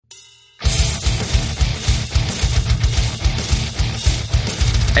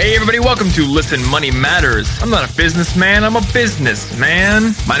Hey everybody, welcome to Listen Money Matters. I'm not a businessman, I'm a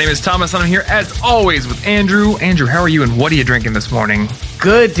businessman. My name is Thomas and I'm here as always with Andrew. Andrew, how are you and what are you drinking this morning?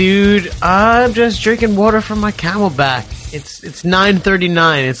 Good, dude. I'm just drinking water from my Camelback. It's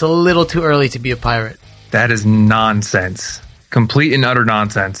 9:39. It's a little too early to be a pirate. That is nonsense. Complete and utter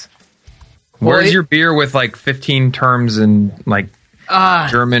nonsense. Where's your beer with like 15 terms and like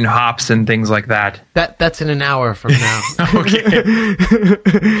German hops and things like that? That's in an hour from now.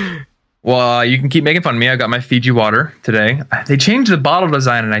 Okay. Well, you can keep making fun of me. I got my Fiji water today. They changed the bottle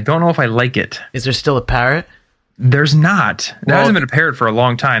design and I don't know if I like it. Is there still a parrot? There's not. There hasn't been a parrot for a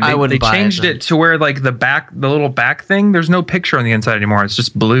long time. They changed it to where like the little back thing, there's no picture on the inside anymore. It's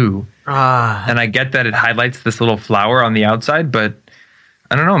just blue. And I get that it highlights this little flower on the outside, but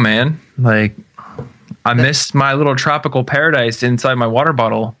I don't know, man. Like, I miss my little tropical paradise inside my water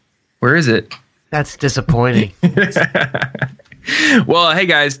bottle. Where is it? That's disappointing. Well, hey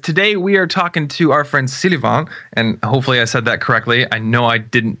guys, today we are talking to our friend Sylvain, and hopefully I said that correctly. I know I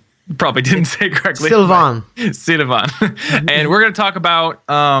probably didn't say it correctly. Sylvain. And we're going to talk about,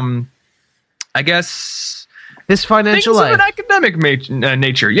 I guess, this financial life. Of an academic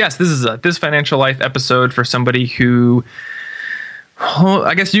nature. Yes, this is This Financial Life episode for somebody who, well,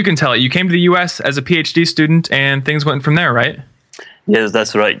 I guess you can tell it. You came to the U.S. as a PhD student, and things went from there, right? Yes,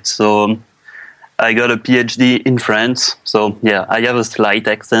 that's right. So I got a PhD in France. So yeah, I have a slight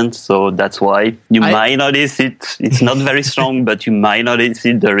accent, so that's why you might notice it. It's not very strong, but you might notice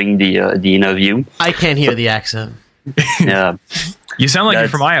it during the interview. I can't hear the accent. Yeah, you sound like you're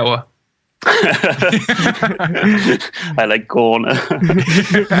from Iowa. I like corn. Hey,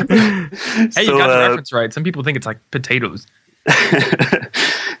 you got the reference right. Some people think it's like potatoes.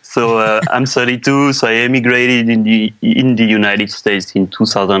 So I'm 32. So I emigrated in the United States in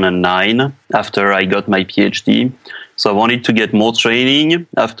 2009 after I got my PhD. So I wanted to get more training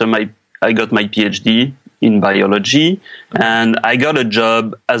after I got my PhD in biology, and I got a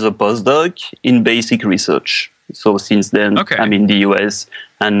job as a postdoc in basic research. So since then, I'm in the US,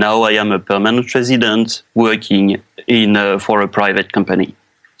 and now I am a permanent resident working for a private company.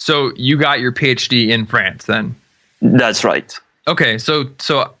 So you got your PhD in France then? That's right. Okay, so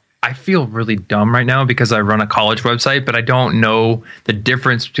I feel really dumb right now because I run a college website, but I don't know the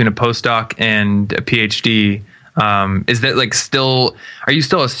difference between a postdoc and a PhD. Is that like are you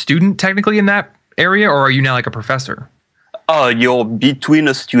still a student technically in that area, or are you now like a professor? Oh, you're between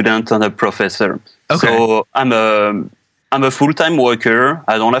a student and a professor. Okay. So I'm a full-time worker.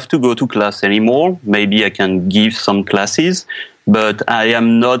 I don't have to go to class anymore. Maybe I can give some classes, but I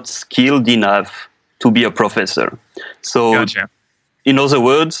am not skilled enough to be a professor. So, gotcha. In other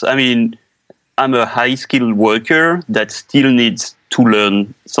words, I mean, I'm a high-skilled worker that still needs to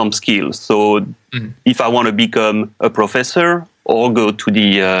learn some skills. So if I want to become a professor or go to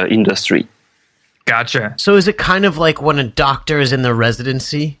the industry. Gotcha. So is it kind of like when a doctor is in their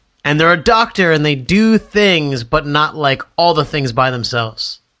residency and they're a doctor and they do things, but not like all the things by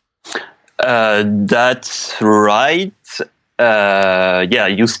themselves? That's right. Yeah,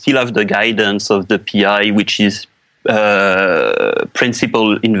 you still have the guidance of the PI, which is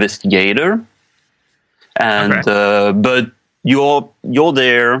principal investigator, and but you're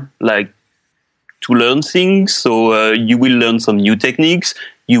there like to learn things. So you will learn some new techniques.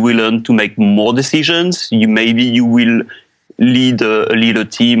 You will learn to make more decisions. You will lead a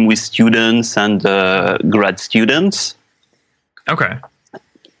team with students and grad students. Okay.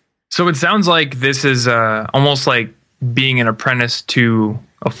 So it sounds like this is almost like being an apprentice to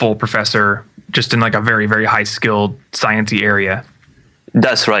a full professor, just in like a very, very high skilled sciencey area.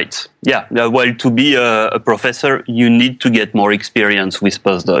 That's right. Yeah. Well, to be a professor, you need to get more experience with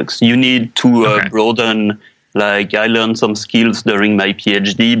postdocs. You need to broaden. Like, I learned some skills during my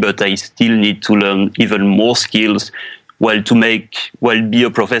PhD, but I still need to learn even more skills. Well, be a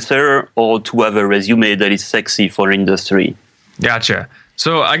professor or to have a resume that is sexy for industry. Gotcha.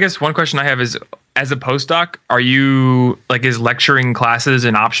 So I guess one question I have is, as a postdoc, are you like, is lecturing classes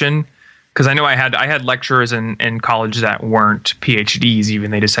an option? Because I know I had lecturers in college that weren't PhDs,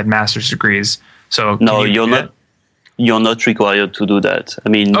 even they just had master's degrees. So no, you're not required to do that. I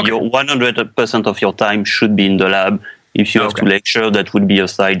mean, your 100% of your time should be in the lab. If you have to lecture, that would be a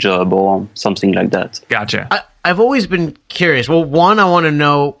side job or something like that. Gotcha. I've always been curious. Well, one, I want to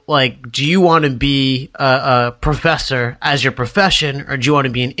know, like, do you want to be a professor as your profession, or do you want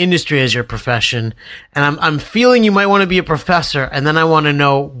to be in industry as your profession? And I'm feeling you might want to be a professor, and then I want to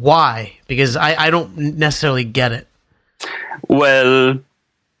know why, because I don't necessarily get it. Well,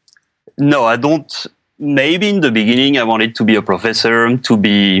 no, I don't. Maybe in the beginning I wanted to be a professor, to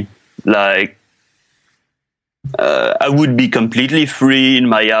be like I would be completely free in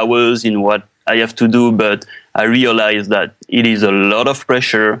my hours in what I have to do, but I realize that it is a lot of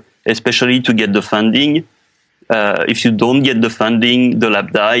pressure, especially to get the funding. If you don't get the funding, the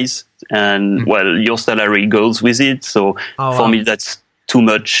lab dies, and well, your salary goes with it. So for me, that's too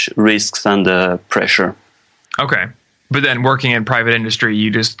much risks and pressure. Okay. But then working in private industry,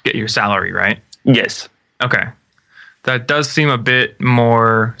 you just get your salary, right? Yes. Okay. That does seem a bit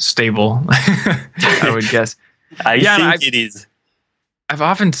more stable, I would guess. I think it is. I've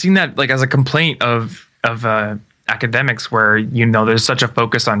often seen that like as a complaint of academics where, you know, there's such a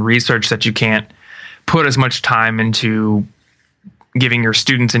focus on research that you can't put as much time into giving your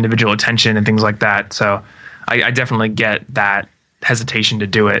students individual attention and things like that. So I definitely get that hesitation to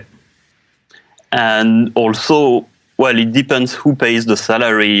do it. And also, well, it depends who pays the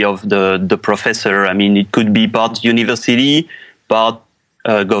salary of the professor. I mean, it could be part university, part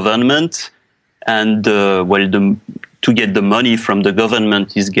government, and to get the money from the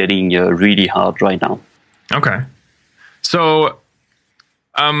government is getting really hard right now. Okay. So,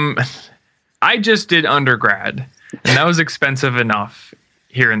 I just did undergrad, and that was expensive enough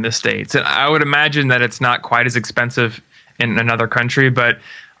here in the States. And I would imagine that it's not quite as expensive in another country, but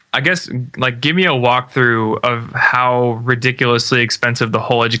I guess, like, give me a walkthrough of how ridiculously expensive the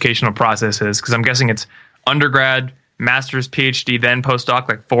whole educational process is, because I'm guessing it's undergrad, master's, PhD, then postdoc,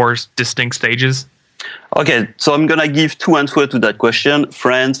 like 4 distinct stages. Okay, so I'm going to give 2 answers to that question,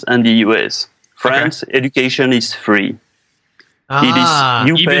 France and the US. France, education is free. It is,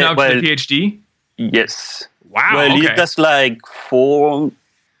 you even up to the PhD? Yes. Wow, well, that's like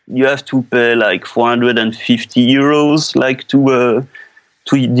you have to pay like 450 euros like to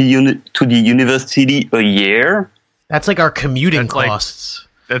the university a year. That's like our commuting costs.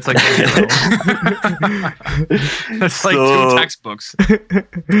 That's like that's like 2 textbooks.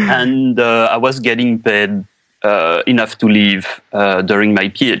 And I was getting paid enough to live during my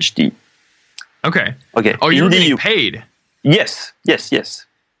PhD. Okay. Oh, you were getting paid? Yes.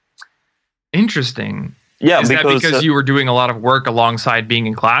 Interesting. Yeah, Is that because you were doing a lot of work alongside being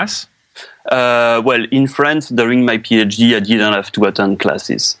in class? Well, in France, during my PhD, I didn't have to attend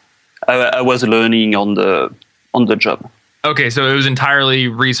classes. I was learning on the job. Okay, so it was entirely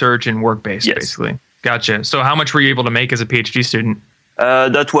research and work-based, basically. Gotcha. So how much were you able to make as a PhD student?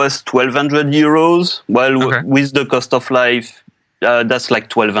 That was 1,200 euros. Well, with the cost of life, that's like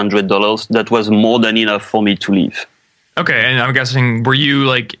 $1,200. That was more than enough for me to live. Okay, and I'm guessing, were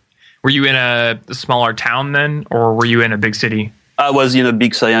you in a smaller town then, or were you in a big city? I was in a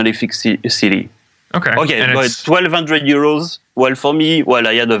big scientific city. Okay, but 1,200 euros. Well, for me,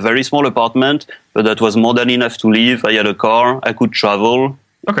 I had a very small apartment, but that was more than enough to live. I had a car. I could travel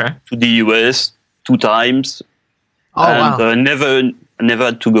to the US 2 times. Never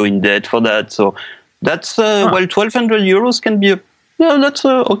had to go in debt for that. So that's, 1,200 euros can be that's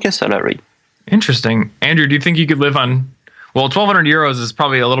a okay salary. Interesting. Andrew, do you think you could live on, 1,200 euros is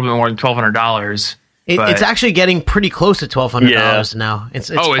probably a little bit more than $1,200. It's actually getting pretty close to $1,200 now.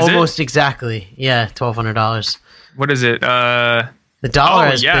 It's almost exactly. Yeah, $1,200. What is it? The dollar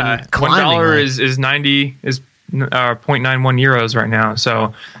has been climbing. $1 is 0.91 euros right now.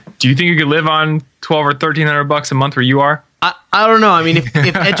 So, do you think you could live on $1,200 or $1,300 a month where you are? I don't know. I mean,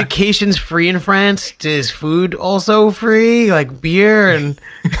 if education's free in France, is food also free? Like beer and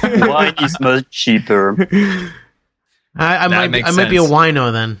wine is much cheaper. I might be a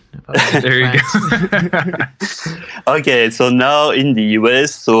wino then. There you go. Okay, so now in the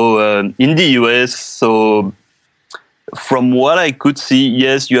US, so from what I could see,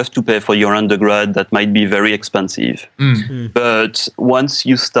 yes, you have to pay for your undergrad. That might be very expensive. But once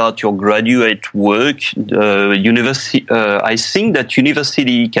you start your graduate work, university, I think that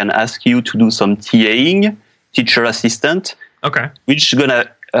university can ask you to do some TAing, teacher assistant. Okay. Which is gonna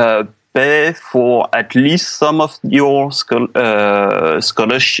pay for at least some of your scholarship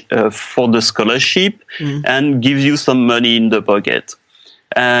for the scholarship and give you some money in the pocket.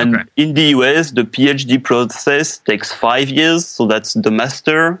 And in the US, the PhD process takes 5 years, so that's the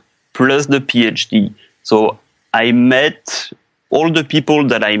master plus the PhD. So I met all the people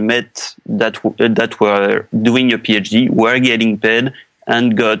that I met that were doing a PhD were getting paid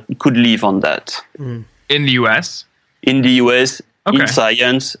and could live on that. In the US? In the US, in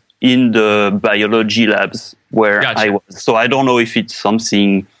science, in the biology labs where I was. So I don't know if it's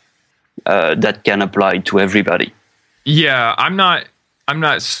something that can apply to everybody. Yeah, I'm not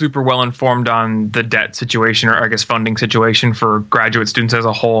super well informed on the debt situation, or I guess funding situation for graduate students as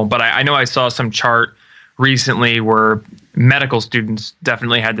a whole. But I know I saw some chart recently where medical students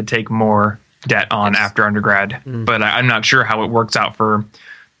definitely had to take more debt on after undergrad. But I'm not sure how it works out for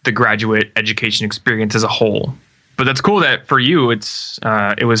the graduate education experience as a whole. But that's cool that for you,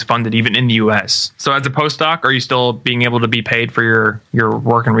 it was funded even in the U.S. So as a postdoc, are you still being able to be paid for your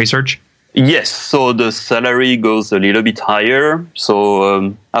work and research? Yes. So the salary goes a little bit higher.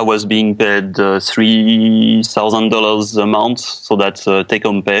 So I was being paid $3,000 a month. So that's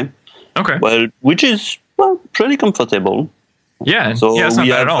take-home pay. Okay. Well, which is pretty comfortable. Yeah. So yeah, it's not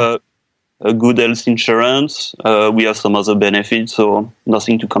we bad have at all. A good health insurance. We have some other benefits, so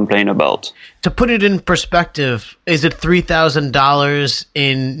nothing to complain about. To put it in perspective, is it $3,000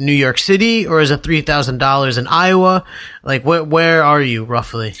 in New York City or is it $3,000 in Iowa? Like, where are you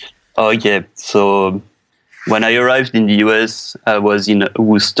roughly? Oh, yeah. So when I arrived in the US, I was in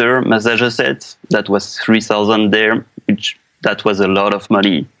Worcester, Massachusetts. That was $3,000 there, that was a lot of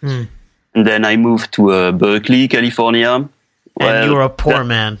money. And then I moved to Berkeley, California. And you were a poor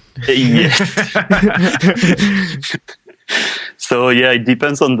man. Yes. So yeah, it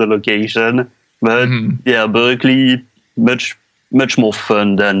depends on the location, but yeah, Berkeley much more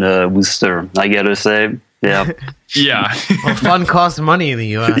fun than Worcester, I gotta say. Yeah. Yeah. Well, fun costs money in the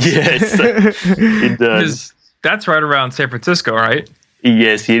U.S. Yes, it does. That's right around San Francisco, right?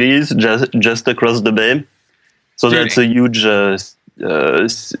 Yes, it is just across the bay. So that's a huge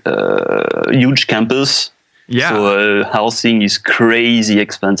campus. Yeah. So housing is crazy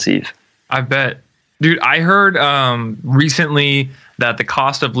expensive. I bet. Dude, I heard recently that the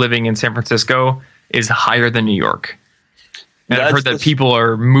cost of living in San Francisco is higher than New York. And I've heard that people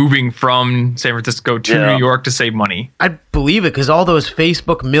are moving from San Francisco to New York to save money. I believe it because all those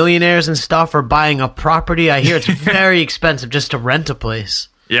Facebook millionaires and stuff are buying a property. I hear it's very expensive just to rent a place.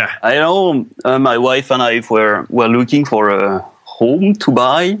 Yeah. I know my wife and I were looking for a home to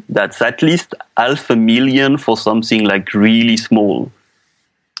buy that's at least $500,000 for something like really small.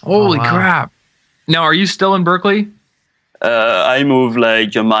 Holy crap. Now, are you still in Berkeley? I moved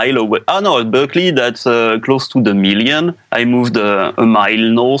like a mile away. Oh no, Berkeley, that's close to the million. I moved a mile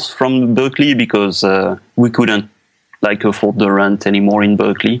north from Berkeley because we couldn't afford the rent anymore in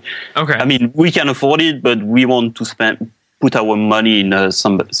Berkeley. Okay. I mean, we can afford it, but we want to put our money in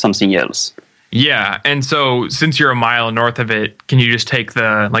something else. Yeah, and so since you're a mile north of it, can you just take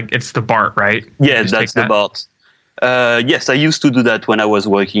it's the BART, right? Yeah, that's the BART. Yes, I used to do that when I was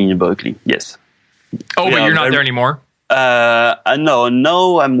working in Berkeley. Yes. Oh, but you're not there anymore?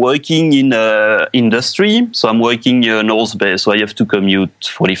 No, I'm working in industry. So I'm working North Bay. So I have to commute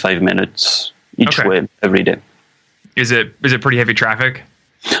 45 minutes each way every day. Is it pretty heavy traffic?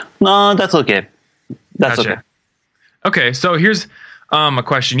 No, that's okay. Okay. Okay, so here's a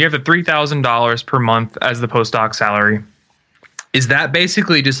question. You have the $3,000 per month as the postdoc salary. Is that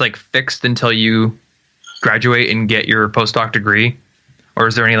basically just fixed until you graduate and get your postdoc degree? Or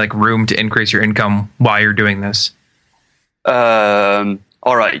is there any room to increase your income while you're doing this? All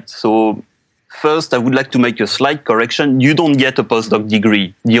right. So first, I would like to make a slight correction. You don't get a postdoc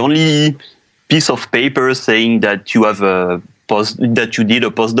degree. The only piece of paper saying that you have that you did a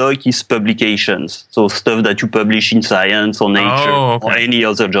postdoc is publications. So stuff that you publish in Science or Nature or any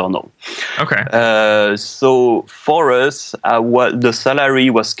other journal. Okay. So for us, the salary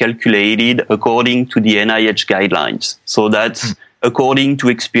was calculated according to the NIH guidelines. So that's according to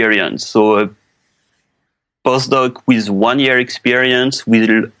experience. So a postdoc with 1 year experience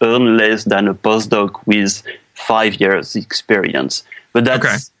will earn less than a postdoc with 5 years experience. But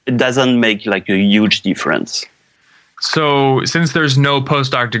it doesn't make a huge difference. So since there's no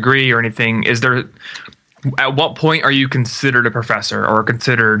postdoc degree or anything, at what point are you considered a professor or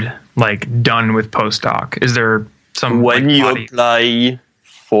considered done with postdoc? Is there some when you apply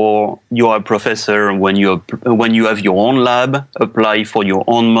for you're a professor, when you have your own lab, apply for your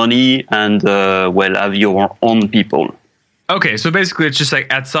own money and have your own people. Okay, so basically it's just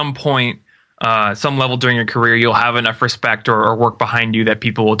at some point, some level during your career, you'll have enough respect or work behind you that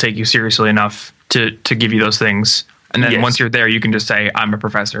people will take you seriously enough to give you those things. And then once you're there, you can just say, I'm a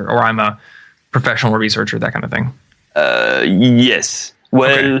professor or I'm a professional researcher, that kind of thing. Yes.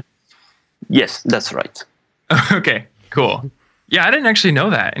 Well, yes, that's right. Okay, cool. Yeah, I didn't actually know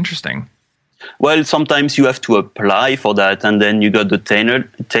that. Interesting. Well, sometimes you have to apply for that and then you got the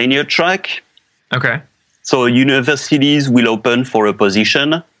tenure track. Okay. So universities will open for a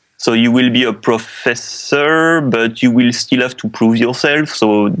position. So you will be a professor, but you will still have to prove yourself.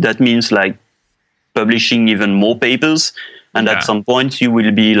 So that means publishing even more papers, and at some point you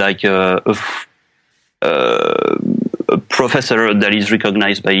will be a professor that is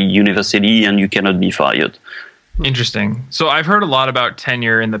recognized by a university, and you cannot be fired. Interesting. So I've heard a lot about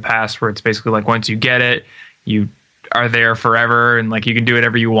tenure in the past, where it's basically once you get it, you are there forever and like you can do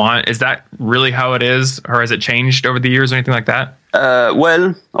whatever you want. Is that really how it is, or has it changed over the years or anything like that?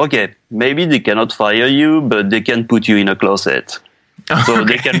 Well, okay, maybe they cannot fire you, but they can put you in a closet. So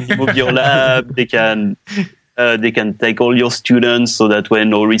they can remove your lab. They can take all your students, so that when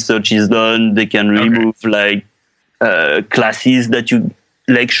no research is done, they can remove classes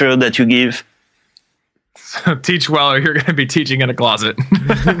lecture that you give. So teach well, or you're going to be teaching in a closet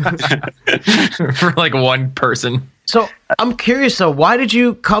for like one person. So I'm curious, though, why did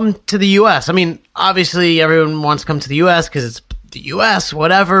you come to the U.S.? I mean, obviously everyone wants to come to the U.S. because it's the U.S.,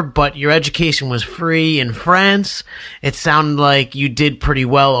 whatever, but your education was free in France. It sounded like you did pretty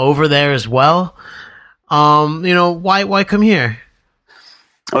well over there as well. Why come here?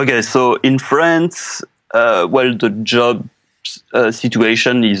 Okay, so in France, the job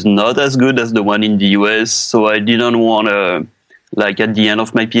situation is not as good as the one in the US. So I didn't want to, at the end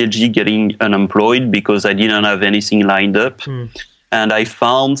of my PhD, getting unemployed because I didn't have anything lined up. And I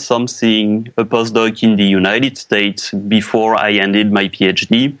found a postdoc in the United States before I ended my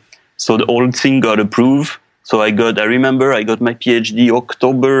PhD. So the whole thing got approved. So I remember I got my PhD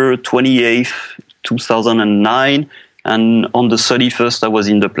October 28th, 2009. And on the 31st, I was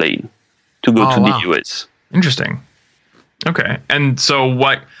in the plane to go to the US. Interesting. Okay. And so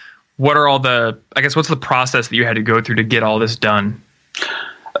what are all what's the process that you had to go through to get all this done?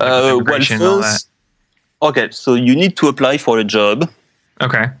 So you need to apply for a job.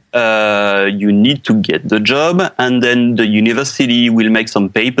 Okay. You need to get the job, and then the university will make some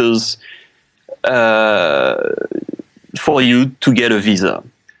papers for you to get a visa.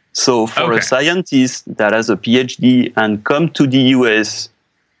 So for a scientist that has a PhD and come to the US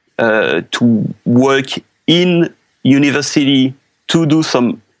to work in university to do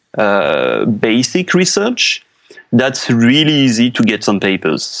some basic research, that's really easy to get some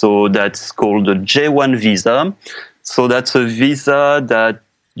papers. So that's called the J1 visa. So that's a visa that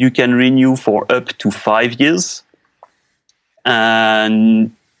you can renew for up to 5 years.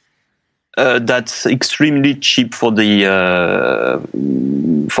 And that's extremely cheap for the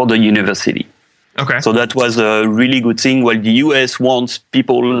university. Okay. So that was a really good thing. Well, the US wants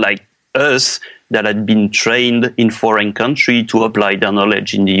people like us that had been trained in foreign country to apply their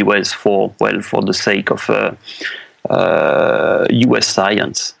knowledge in the US for the sake of US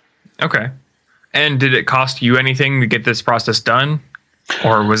science. Okay. And did it cost you anything to get this process done?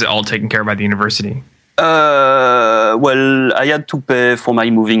 Or was it all taken care of by the university? I had to pay for my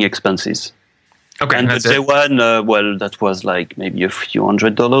moving expenses. Okay. And the J1, that was like maybe a few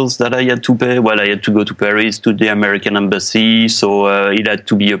 $100 that I had to pay. Well, I had to go to Paris to the American embassy, so it had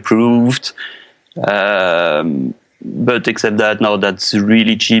to be approved. But except that, now that's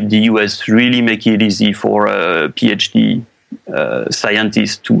really cheap. The US really make it easy for a PhD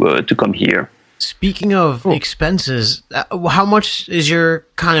scientists to come here. Speaking of expenses, how much is your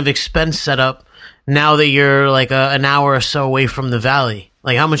kind of expense setup now that you're like an hour or so away from the valley?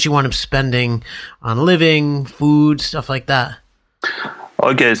 Like how much you wind up spending on living, food, stuff like that?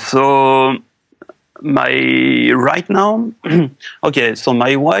 Okay, so right now, so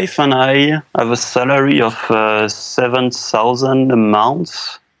my wife and I have a salary of $7,000 a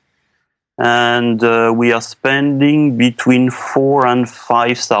month, and we are spending between $4,000 and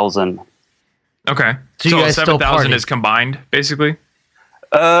 $5,000. Okay, so 7,000 is combined, basically.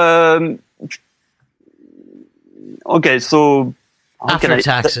 Okay, so after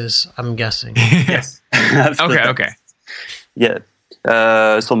taxes, I'm guessing. Yes. Okay. Yeah.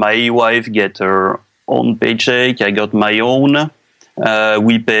 So my wife get her own paycheck. I got my own.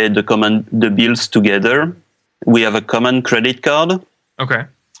 We pay the bills together. We have a common credit card. Okay.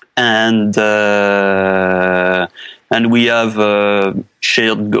 And we have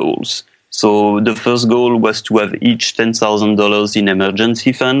shared goals. So the first goal was to have each $10,000 in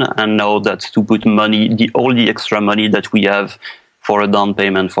emergency fund, and now that's to put all the extra money that we have for a down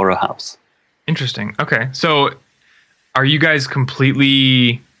payment for a house. Interesting. Okay, so are you guys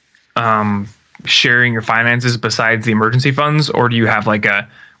completely sharing your finances besides the emergency funds, or do you have like a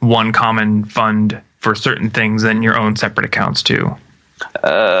one common fund for certain things and your own separate accounts too?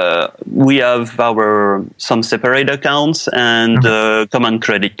 We have some separate accounts and common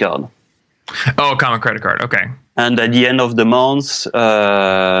credit card. Oh, common credit card. Okay. And at the end of the month,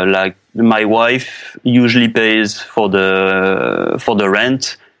 my wife usually pays for the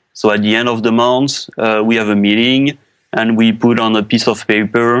rent. So at the end of the month, we have a meeting and we put on a piece of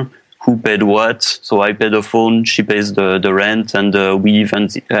paper who paid what. So I pay the phone, she pays the rent, and we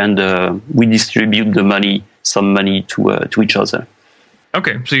distribute some money to each other.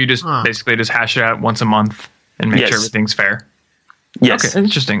 Okay, so you just basically just hash it out once a month and make sure everything's fair. Yes. Okay,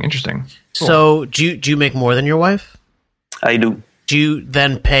 interesting. Cool. So do you make more than your wife? I do. Do you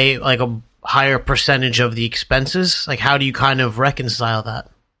then pay like a higher percentage of the expenses? Like, how do you kind of reconcile that?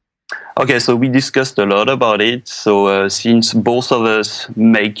 Okay, so we discussed a lot about it. So since both of us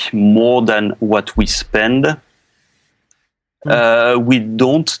make more than what we spend, we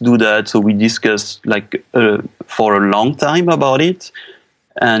don't do that. So we discussed like for a long time about it.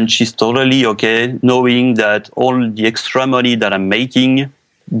 And she's totally okay, knowing that all the extra money that I'm making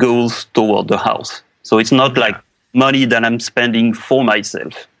goes toward the house. So it's not like money that I'm spending for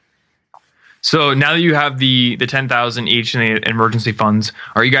myself. So now that you have the 10,000 each in the emergency funds,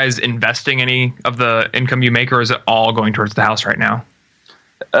 are you guys investing any of the income you make, or is it all going towards the house right now?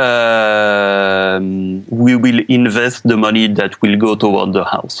 We will invest the money that will go toward the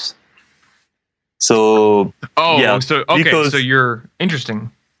house. So so you're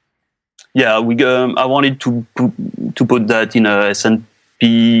interesting. Yeah, I wanted to put that in a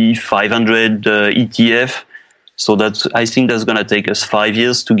S&P 500 ETF. So I think that's going to take us 5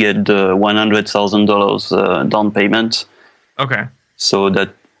 years to get the $100,000 down payment. Okay. So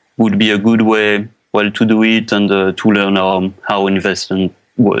that would be a good way, to do it and to learn how investment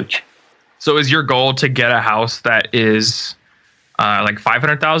work. So is your goal to get a house that is like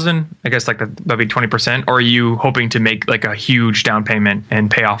 500,000? I guess like that'd be 20%. Or are you hoping to make like a huge down payment and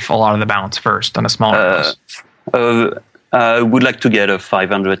pay off a lot of the balance first on a smaller house? I would like to get a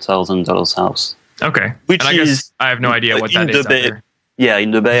 $500,000 house. Okay. I guess I have no idea what that is out there. Yeah, in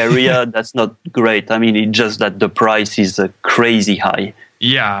the Bay Area, that's not great. I mean, it's just that the price is crazy high.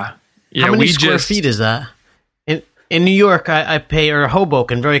 Yeah. How many square feet is that? In New York, I pay, or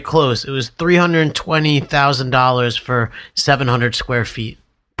Hoboken, very close. It was $320,000 for 700 square feet.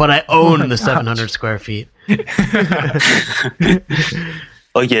 But I own the 700 square feet.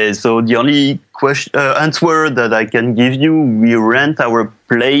 Okay, so the only answer that I can give you, we rent our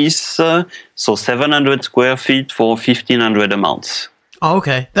place, so 700 square feet for $1,500 a month. Oh,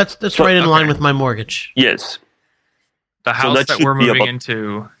 okay. That's right in line with my mortgage. Yes. The house that we're moving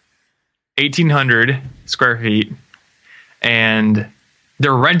into, 1,800 square feet, and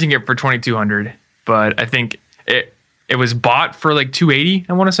they're renting it for $2,200. But I think it was bought for like $280,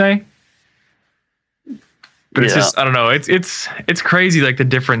 I want to say. But it's just, I don't know. It's crazy, like the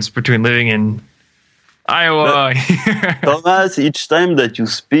difference between living in Iowa. Thomas, each time that you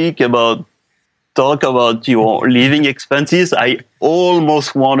talk about your living expenses, I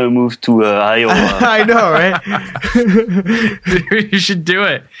almost want to move to Iowa. I know, right? You should do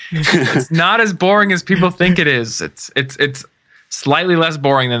it. It's not as boring as people think it is. It's slightly less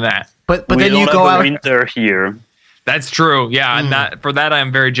boring than that. But then you go out winter here. That's true. Yeah, and for that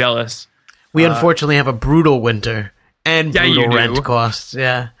I'm very jealous. We unfortunately have a brutal winter and brutal rent costs.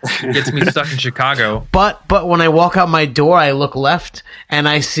 Yeah, gets me stuck in Chicago. But when I walk out my door, I look left and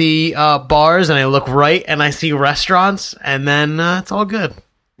I see bars, and I look right and I see restaurants, and then it's all good.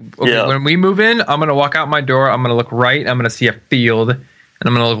 Okay, yeah. When we move in, I'm gonna walk out my door. I'm gonna look right. I'm gonna see a field, and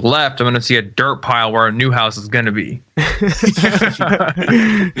I'm gonna look left. I'm gonna see a dirt pile where our new house is gonna be.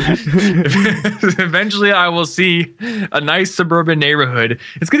 Eventually I will see a nice suburban neighborhood.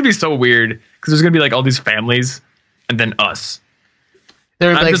 It's going to be so weird because there's going to be like all these families and then us.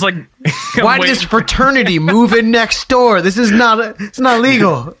 They're just like why did this fraternity move in next door? It's not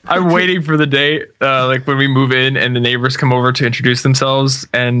legal. I'm waiting for the day like when we move in and the neighbors come over to introduce themselves,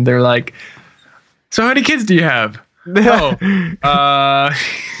 and they're like, so how many kids do you have? Well,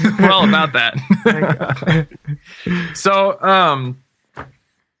 about that. So,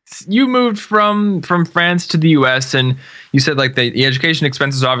 you moved from France to the US, and you said like the education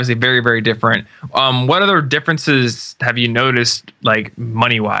expenses are obviously very, very different. What other differences have you noticed, like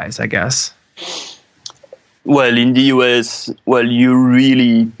money wise, I guess? Well, in the US, a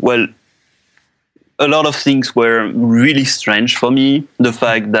lot of things were really strange for me. The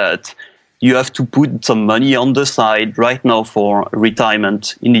fact that you have to put some money on the side right now for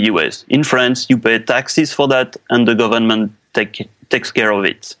retirement in the US. In France, you pay taxes for that, and the government takes care of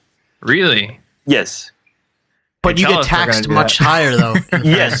it. Really? Yes. But you get taxed much higher, though.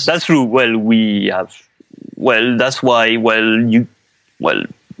 Yes, that's true. Well, that's why. The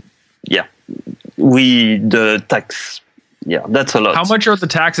tax. Yeah, that's a lot. How much are the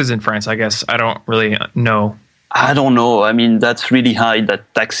taxes in France? I guess I don't really know. I don't know. I mean, that's really high.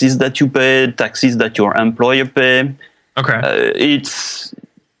 That taxes that you pay, taxes that your employer pay. Okay. It's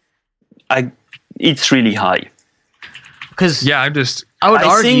really high. Because I would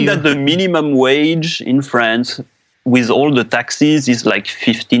argue think that the minimum wage in France, with all the taxes, is like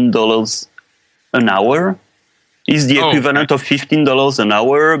 $15 an hour. Is the equivalent of $15 an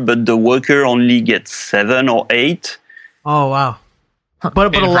hour, but the worker only gets $7 or $8. Oh wow!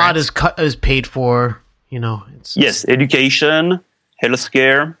 But a lot is paid for. Yes, education,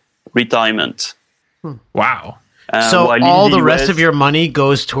 healthcare, retirement. Wow. So all the rest of your money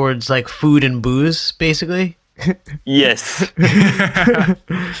goes towards like food and booze, basically? Yes.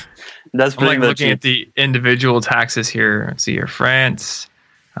 That's I'm like looking at the individual taxes here. Let's see here. France.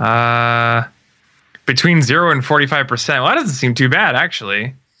 Between 0 and 45%. Well, that doesn't seem too bad,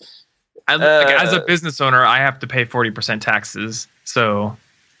 actually. As a business owner, I have to pay 40% taxes. So,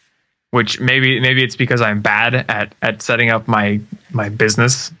 which maybe it's because I'm bad at setting up my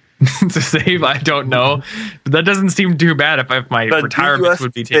business to save. I don't know, but that doesn't seem too bad. If my retirement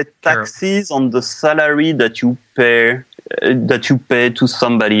would be taken care of. Taxes on the salary that you pay to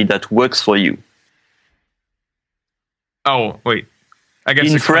somebody that works for you. Oh wait, I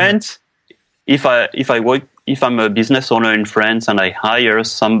guess in France, if I'm a business owner in France and I hire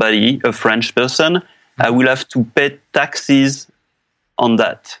somebody, a French person, I will have to pay taxes on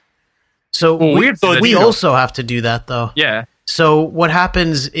that. So we also have to do that, though. Yeah. So what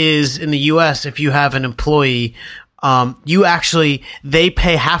happens is in the U.S., if you have an employee, they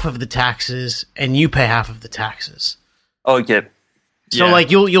pay half of the taxes and you pay half of the taxes. Okay. So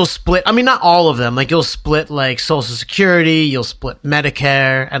like you'll split. I mean, not all of them. Like you'll split like Social Security, you'll split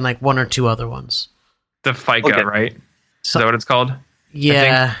Medicare, and like one or two other ones. The FICA, right? Is that what it's called?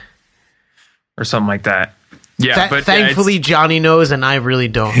 Yeah. Or something like that. Yeah, but thankfully Johnny knows and I really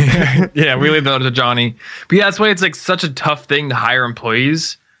don't. Yeah, we leave that to Johnny. But yeah, that's why it's like such a tough thing to hire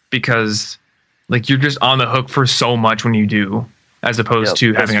employees, because like you're just on the hook for so much when you do, as opposed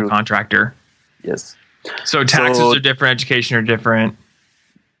to having a contractor. Yes. So taxes are different, education are different.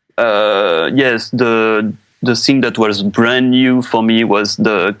 Yes, the thing that was brand new for me was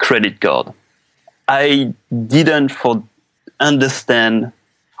the credit card. I didn't understand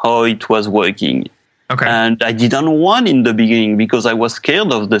how it was working. Okay. And I didn't want in the beginning because I was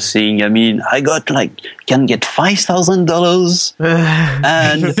scared of the thing. I mean, I got can get $5,000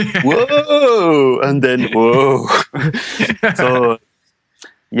 and whoa, and then whoa.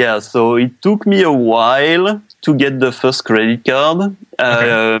 So it took me a while to get the first credit card.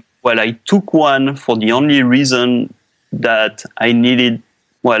 Okay. I took one for the only reason that I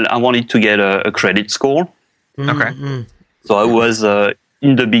wanted to get a credit score. Okay. Mm-hmm. So I was,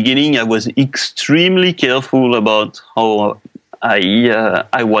 in the beginning, I was extremely careful about how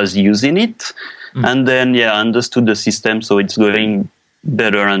I was using it. And then, I understood the system, so it's going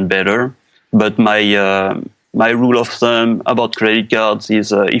better and better. But my rule of thumb about credit cards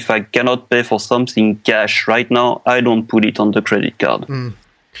is if I cannot pay for something cash right now, I don't put it on the credit card.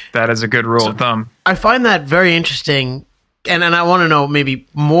 That is a good rule of thumb. I find that very interesting, and I want to know maybe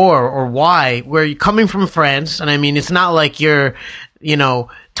more or why. Where you're coming from France, and I mean, it's not like you're,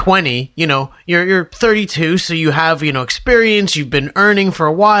 20, you're 32, so you have, experience, you've been earning for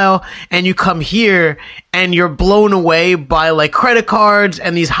a while, and you come here and you're blown away by like credit cards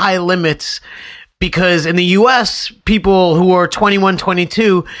and these high limits. Because in the U.S., people who are 21,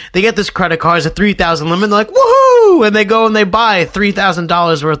 22, they get this credit cards at $3,000 limit. They're like, woohoo! And they go and they buy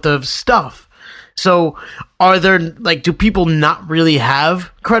 $3,000 worth of stuff. So are there, do people not really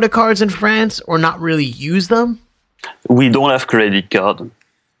have credit cards in France or not really use them? We don't have credit card.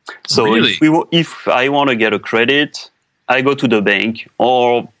 So really? if I want to get a credit, I go to the bank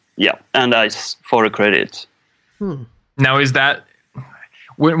and ask for a credit. Now, is that...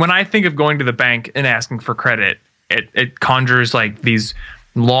 When I think of going to the bank and asking for credit, it conjures like these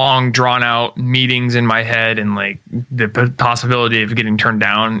long, drawn out meetings in my head and like the possibility of getting turned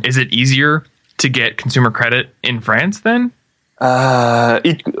down. Is it easier to get consumer credit in France then?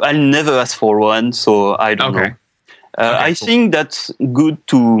 I never asked for one, so I don't know. I think that's good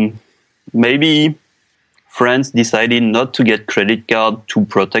to maybe France decided not to get credit card to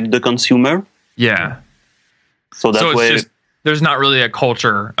protect the consumer. Yeah. So that way... There's not really a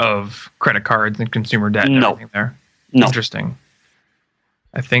culture of credit cards and consumer debt and everything there. No. Interesting.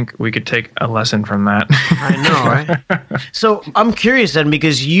 I think we could take a lesson from that. I know, right? So I'm curious then,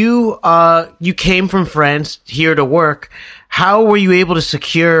 because you came from France here to work. How were you able to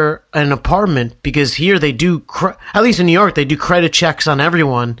secure an apartment? Because here they do, at least in New York, they do credit checks on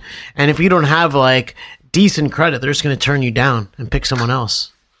everyone. And if you don't have like decent credit, they're just going to turn you down and pick someone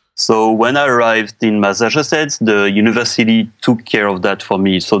else. So when I arrived in Massachusetts, the university took care of that for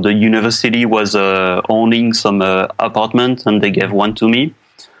me. So the university was owning some apartment and they gave one to me.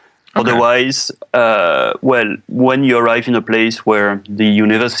 Okay. Otherwise, when you arrive in a place where the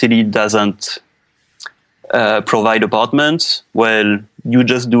university doesn't provide apartments, you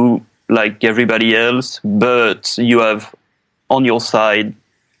just do like everybody else, but you have on your side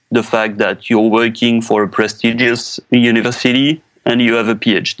the fact that you're working for a prestigious university and you have a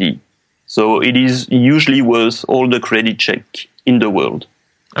PhD. So it is usually worth all the credit check in the world.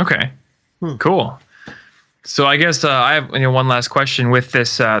 Okay, cool. So I guess I have one last question with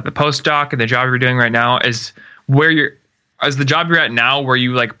this: the postdoc and the job you're doing right now is the job you're at now where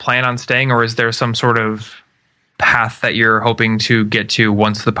you like plan on staying, or is there some sort of path that you're hoping to get to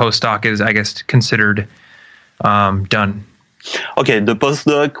once the postdoc is, I guess, considered done? Okay, the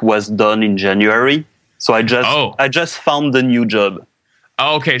postdoc was done in January, so I just found a new job.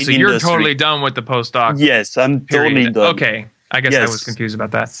 Oh, okay, so you're totally done with the postdoc. Yes, I'm totally done. Okay, I guess I was confused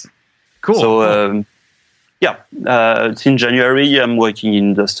about that. Cool. So, since January, I'm working in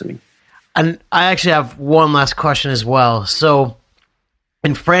industry. And I actually have one last question as well. So,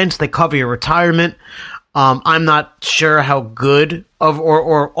 in France, they cover your retirement. I'm not sure how good of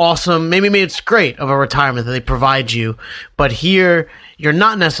or awesome, maybe it's great of a retirement that they provide you. But here, you're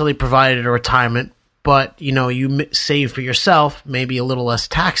not necessarily provided a retirement, but you save for yourself, maybe a little less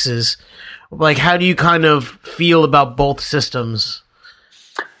taxes. Like, how do you kind of feel about both systems?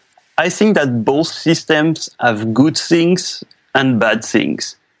 I think that both systems have good things and bad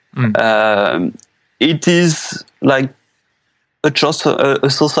things. It is like a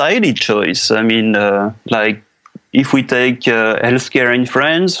society choice. I mean, like if we take healthcare in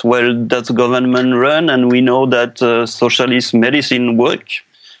France, well, that's government run, and we know that socialist medicine work.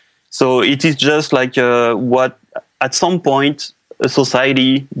 So it is just like what at some point a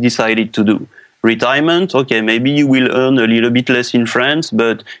society decided to do. Retirement, okay, maybe you will earn a little bit less in France,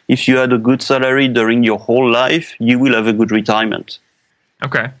 but if you had a good salary during your whole life, you will have a good retirement.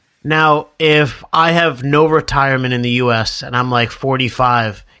 Okay. Now, if I have no retirement in the U.S. and I'm like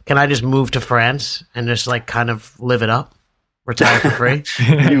 45, can I just move to France and just like kind of live it up? Retire for free?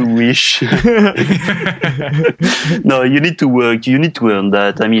 You wish. No, you need to work. You need to earn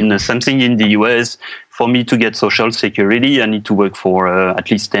that. I mean, something in the US, for me to get Social Security, I need to work for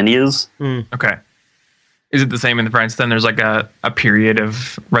at least 10 years. Okay. Is it the same in France then? There's like a period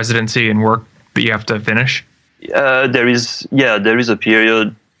of residency and work that you have to finish? There is a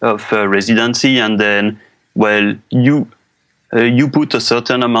period of residency, and then, well, you put a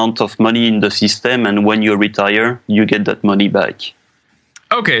certain amount of money in the system, and when you retire, you get that money back.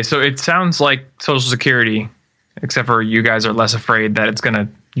 Okay, so it sounds like Social Security, except for you guys are less afraid that it's going to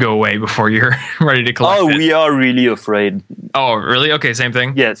go away before you're ready to collect it. Oh, we are really afraid. Oh, really? Okay, same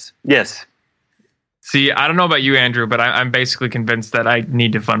thing? Yes. See, I don't know about you, Andrew, but I'm basically convinced that I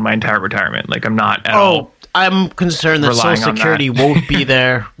need to fund my entire retirement. Like, I'm not at all. I'm concerned that Social Security won't be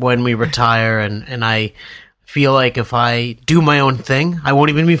there when we retire, and I feel like if I do my own thing, I won't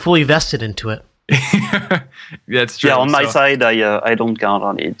even be fully vested into it. That's true. Yeah, on my side, I don't count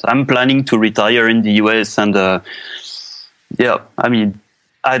on it. I'm planning to retire in the US, and I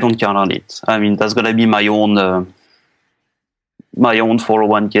don't count on it. I mean, that's gonna be my own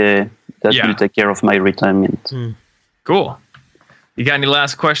 401k that will take care of my retirement. Cool. You got any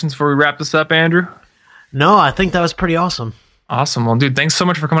last questions before we wrap this up, Andrew? No, I think that was pretty awesome. Awesome. Well, dude, thanks so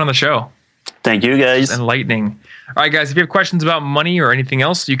much for coming on the show. Thank you, guys. It's enlightening. All right, guys, if you have questions about money or anything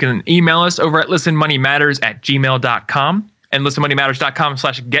else, you can email us over at listenmoneymatters@gmail.com. And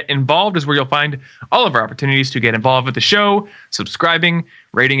listenmoneymatters.com/get-involved is where you'll find all of our opportunities to get involved with the show, subscribing,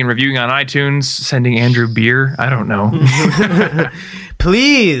 rating and reviewing on iTunes, sending Andrew beer. I don't know.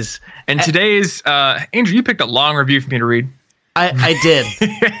 Please. And today's, Andrew, you picked a long review for me to read. I did.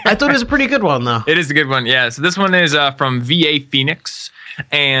 I thought it was a pretty good one, though. It is a good one, yeah. So this one is from VA Phoenix.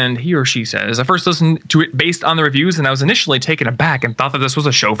 And he or she says, I first listened to it based on the reviews, and I was initially taken aback and thought that this was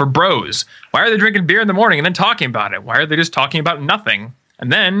a show for bros. Why are they drinking beer in the morning and then talking about it? Why are they just talking about nothing?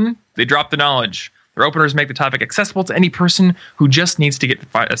 And then they drop the knowledge. Their openers make the topic accessible to any person who just needs to get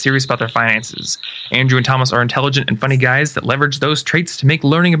serious about their finances. Andrew and Thomas are intelligent and funny guys that leverage those traits to make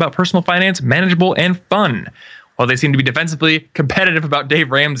learning about personal finance manageable and fun. While they seem to be defensively competitive about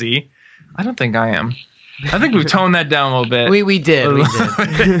Dave Ramsey, I don't think I am. I think we've toned that down a little bit. We did.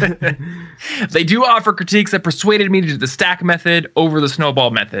 They do offer critiques that persuaded me to do the stack method over the snowball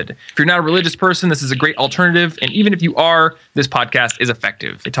method. If you're not a religious person, this is a great alternative. And even if you are, this podcast is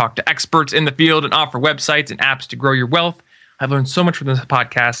effective. They talk to experts in the field and offer websites and apps to grow your wealth. I've learned so much from this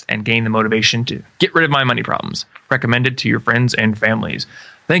podcast and gained the motivation to get rid of my money problems. Recommend it to your friends and families.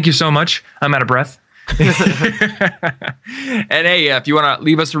 Thank you so much. I'm out of breath. And hey, if you want to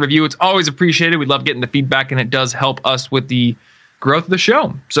leave us a review, it's always appreciated. We love getting the feedback, and it does help us with the growth of the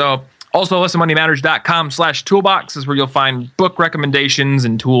show. So also listenmoneymatters.com/toolbox is where you'll find book recommendations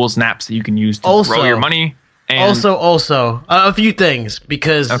and tools and apps that you can use to grow your money. And also a few things,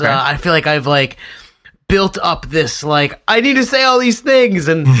 because I feel like I've built up this, like, I need to say all these things.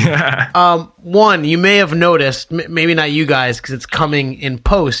 And one, you may have noticed, maybe not you guys because it's coming in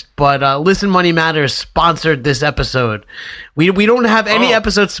post, but Listen Money Matters sponsored this episode. We don't have any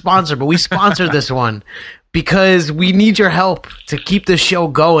episodes sponsored, but we sponsored this one because we need your help to keep this show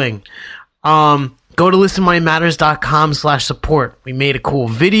going. Go to listenmoneymatters.com/support. We made a cool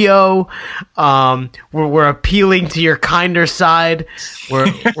video. We're appealing to your kinder side. We're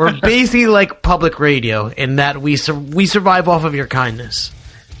basically like public radio in that we survive off of your kindness.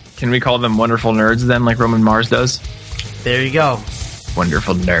 Can we call them wonderful nerds then, like Roman Mars does? There you go.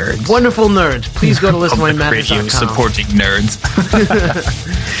 Wonderful nerds. Wonderful nerds. Please go to listenmoneymatters.com. Supporting nerds.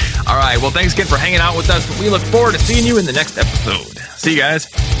 All right. Well, thanks again for hanging out with us. We look forward to seeing you in the next episode. See you guys.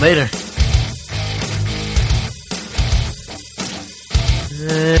 Later.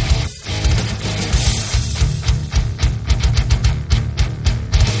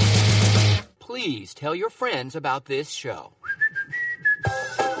 Please tell your friends about this show.